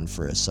Padawan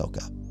for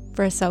Ahsoka.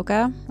 For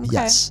Ahsoka? Okay.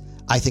 Yes.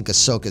 I think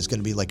Ahsoka is going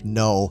to be like,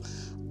 no,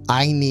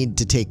 I need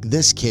to take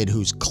this kid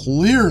who's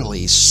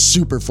clearly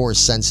super force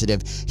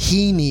sensitive.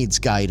 He needs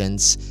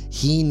guidance.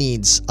 He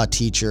needs a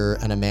teacher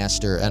and a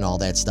master and all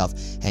that stuff.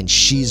 And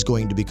she's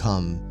going to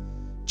become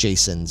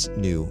Jason's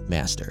new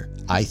master.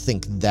 I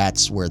think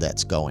that's where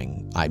that's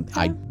going. I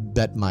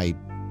bet my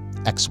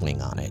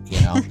X-Wing on it,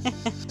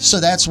 So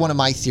that's one of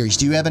my theories.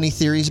 Do you have any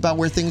theories about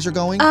where things are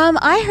going?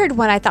 I heard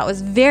one I thought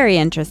was very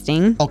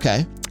interesting.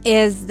 Okay.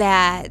 Is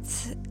that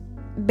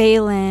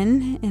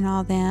Baylan and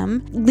all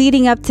them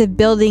leading up to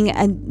building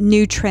a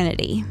new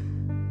Trinity.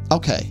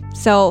 Okay.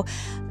 So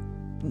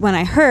when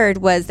I heard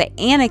was that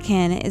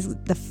Anakin is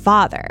the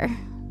father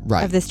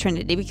of this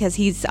Trinity, because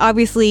he's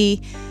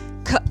obviously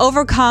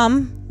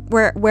overcome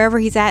wherever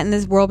he's at in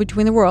this world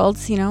between the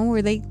worlds,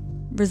 where they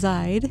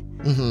reside.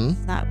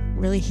 It's not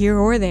really here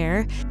or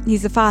there.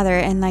 He's the father,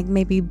 and like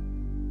maybe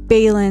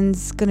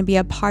Baylan's going to be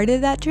a part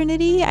of that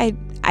Trinity.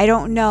 I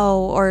don't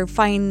know, or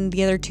find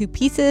the other two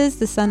pieces,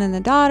 the son and the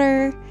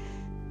daughter.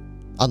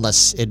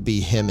 Unless it'd be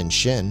him and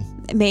Shin.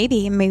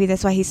 Maybe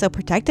that's why he's so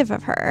protective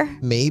of her.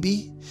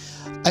 Maybe.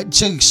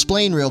 To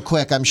explain real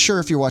quick, I'm sure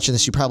if you're watching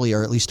this, you probably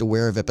are at least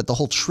aware of it, but the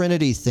whole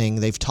Trinity thing,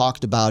 they've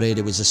talked about it.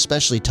 It was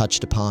especially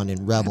touched upon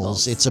in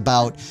Rebels. It's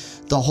about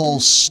the whole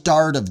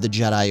start of the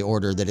Jedi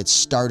Order, that it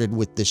started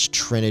with this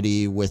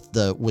Trinity with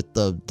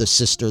the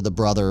sister, the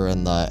brother,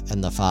 and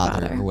the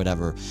father or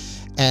whatever.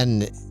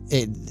 And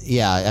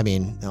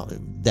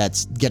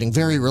that's getting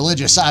very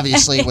religious,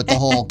 obviously, with the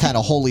whole kind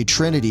of Holy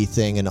Trinity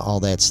thing and all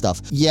that stuff.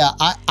 Yeah,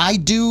 I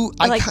do.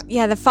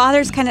 The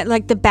father's kind of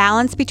like the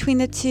balance between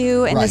the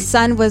two, and the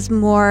son was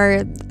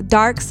more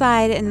dark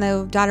side, and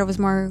the daughter was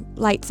more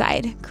light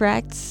side.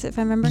 Correct, if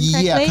I remember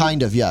correctly. Yeah,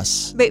 kind of.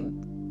 Yes. But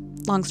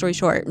long story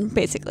short,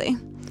 basically.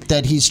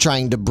 That he's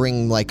trying to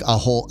bring like a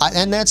whole,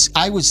 and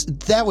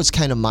that was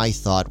kind of my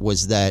thought,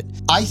 was that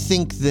I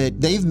think that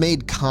they've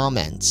made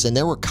comments, and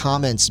there were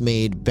comments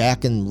made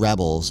back in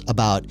Rebels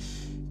about,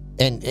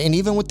 and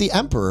even with the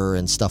Emperor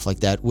and stuff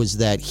like that, was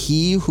that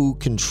he who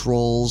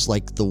controls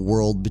like the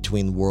world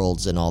between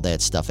worlds and all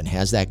that stuff and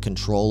has that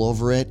control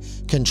over it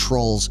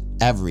controls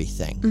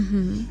everything.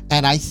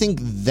 And I think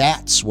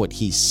that's what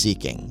he's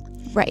seeking.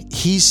 Right.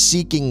 He's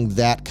seeking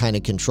that kind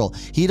of control.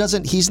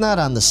 He's not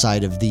on the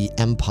side of the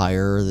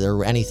Empire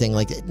or anything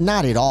like that.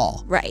 Not at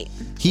all. Right.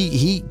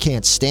 He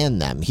can't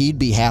stand them. He'd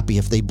be happy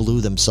if they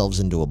blew themselves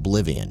into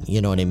oblivion.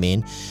 You know what I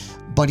mean?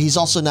 But he's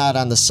also not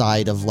on the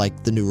side of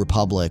like the New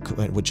Republic,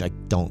 which I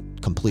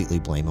don't completely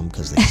blame him,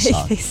 because they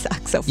suck. They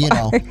suck so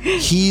far.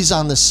 He's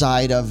on the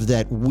side of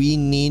that we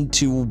need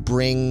to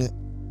bring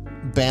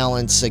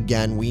balance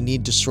again. We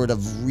need to sort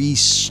of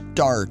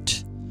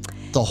restart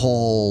the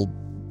whole,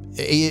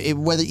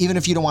 even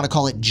if you don't want to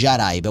call it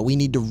Jedi, but we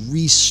need to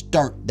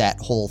restart that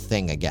whole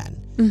thing again.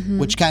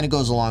 Which kind of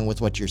goes along with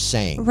what you're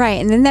saying.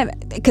 Right. And then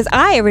because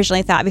I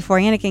originally thought before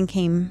Anakin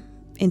came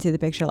into the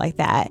picture like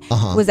that,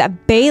 was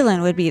that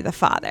Baylan would be the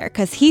father,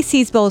 because he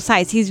sees both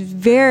sides. He's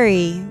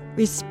very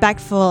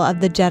respectful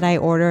of the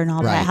Jedi Order and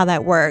all that, how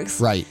that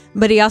works. Right.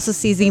 But he also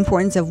sees the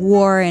importance of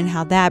war and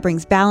how that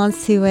brings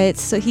balance to it.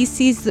 So he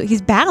sees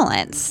he's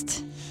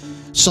balanced.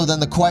 So then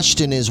the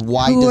question is,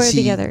 why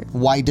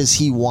does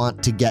he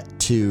want to get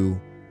to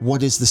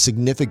what is the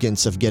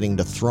significance of getting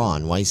to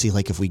Thrawn? Why is he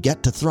like, if we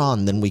get to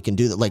Thrawn, then we can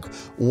do that? Like,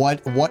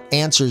 what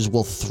answers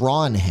will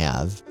Thrawn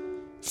have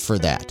for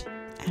that?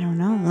 I don't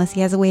know, unless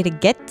he has a way to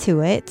get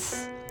to it.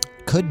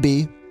 Could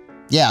be.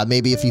 Yeah,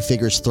 maybe if he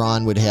figures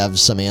Thrawn would have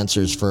some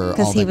answers for all that kind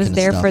of stuff. Because he was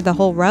there for the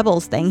whole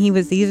Rebels thing. He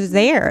was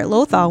there at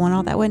Lothal when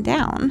all that went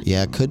down.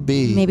 Yeah, could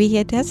be. Maybe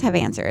he does have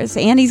answers.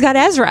 And he's got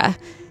Ezra.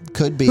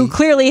 Could be. Who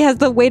clearly has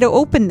the way to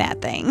open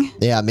that thing.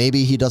 Yeah,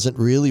 maybe he doesn't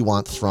really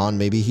want Thrawn.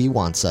 Maybe he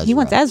wants Ezra. He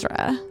wants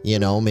Ezra. You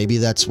know, maybe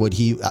that's what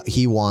he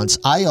wants.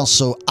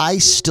 I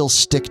still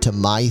stick to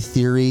my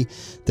theory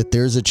that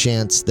there's a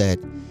chance that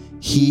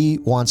he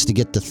wants to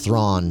get to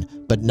Thrawn,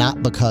 but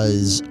not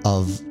because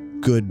of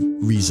good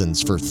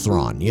reasons for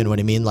Thrawn. You know what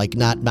I mean? Like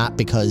not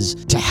because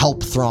to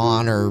help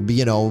Thrawn or,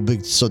 you know,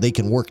 so they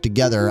can work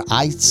together.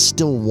 I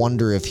still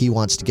wonder if he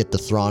wants to get to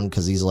Thrawn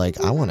because he's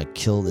like, I want to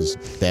kill this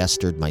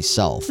bastard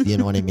myself. You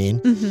know what I mean?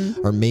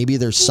 Mm-hmm. Or maybe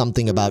there's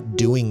something about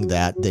doing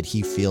that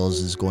he feels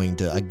is going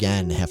to,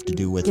 again, have to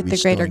do with get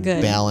restoring the greater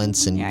good.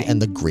 Balance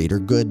and the greater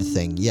good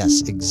thing.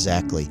 Yes,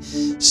 exactly.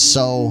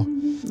 So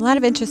a lot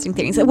of interesting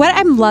things. What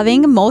I'm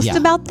loving most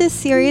about this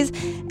series,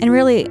 and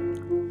really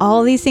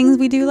all these things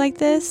we do like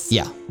this,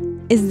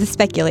 is the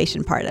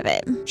speculation part of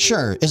it.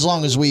 Sure, as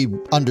long as we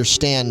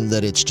understand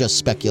that it's just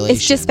speculation.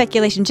 It's just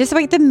speculation, just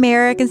like the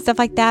Merrick and stuff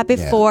like that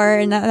before,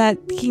 and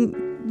that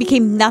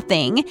became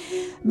nothing.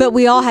 But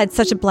we all had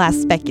such a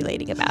blast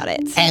speculating about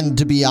it. And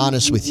to be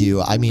honest with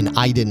you, I mean,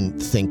 I didn't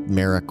think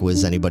Merrick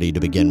was anybody to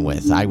begin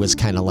with. I was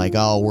kind of like,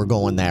 oh, we're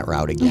going that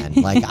route again.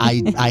 Like,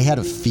 I had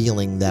a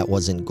feeling that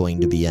wasn't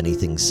going to be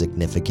anything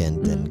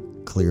significant, and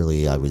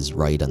clearly I was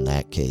right in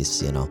that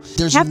case, you know.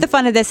 There's half the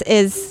fun of this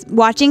is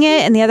watching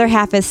it, and the other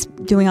half is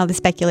doing all the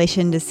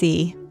speculation to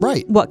see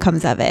what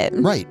comes of it.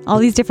 Right. All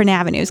these different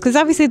avenues. Because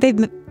obviously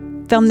they've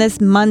filmed this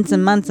months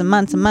and months and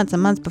months and months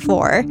and months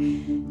before.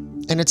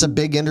 And it's a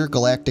big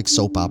intergalactic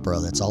soap opera.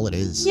 That's all it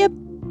is. Yep.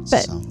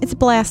 But it's a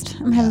blast.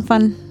 I'm having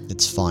fun.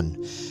 It's fun.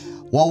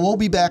 Well, we'll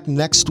be back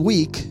next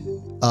week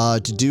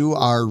to do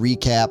our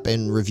recap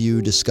and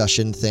review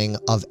discussion thing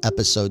of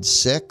episode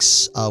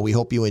 6. We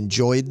hope you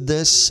enjoyed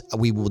this.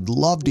 We would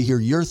love to hear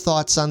your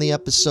thoughts on the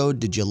episode.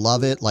 Did you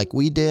love it like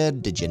we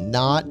did? Did you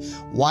not?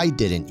 Why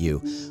didn't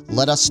you?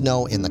 Let us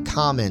know in the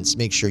comments.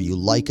 Make sure you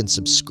like and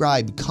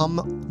subscribe.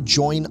 Come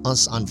join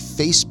us on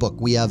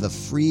Facebook. We have a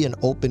free and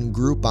open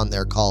group on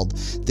there called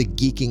the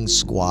Geeking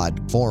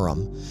Squad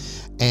Forum.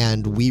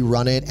 And we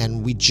run it,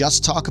 and we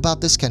just talk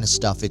about this kind of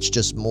stuff. It's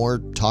just more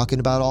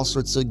talking about all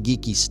sorts of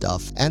geeky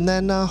stuff. And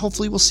then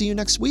hopefully we'll see you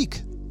next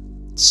week.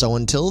 So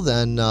until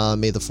then,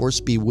 may the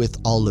Force be with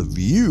all of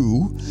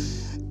you.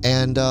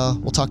 And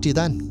we'll talk to you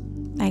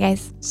then. Bye,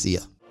 guys. See ya.